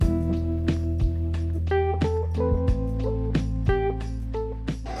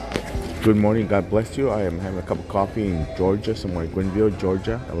Good morning. God bless you. I am having a cup of coffee in Georgia, somewhere in Greenville,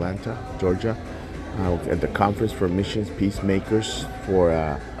 Georgia, Atlanta, Georgia, at the conference for missions peacemakers for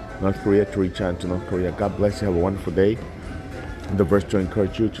North Korea to reach out to North Korea. God bless you. Have a wonderful day. The verse to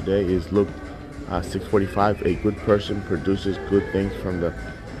encourage you today is Luke 6:45. A good person produces good things from the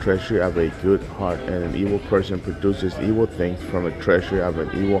treasury of a good heart, and an evil person produces evil things from a treasury of an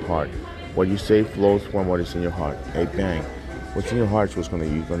evil heart. What you say flows from what is in your heart. A bang. What's in your heart is what's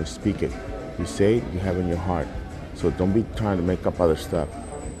you're gonna speak it. You say it, you have in your heart. So don't be trying to make up other stuff.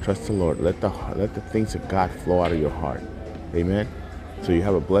 Trust the Lord. Let the things of God flow out of your heart. Amen. So you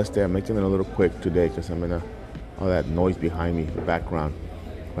have a blessed day. I'm making it a little quick today because I'm in all that noise behind me, the background.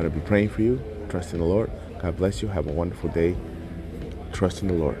 But I'll be praying for you. Trust in the Lord. God bless you. Have a wonderful day. Trust in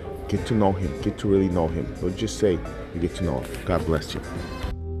the Lord. Get to know Him. Get to really know Him. Don't just say you get to know Him. God bless you.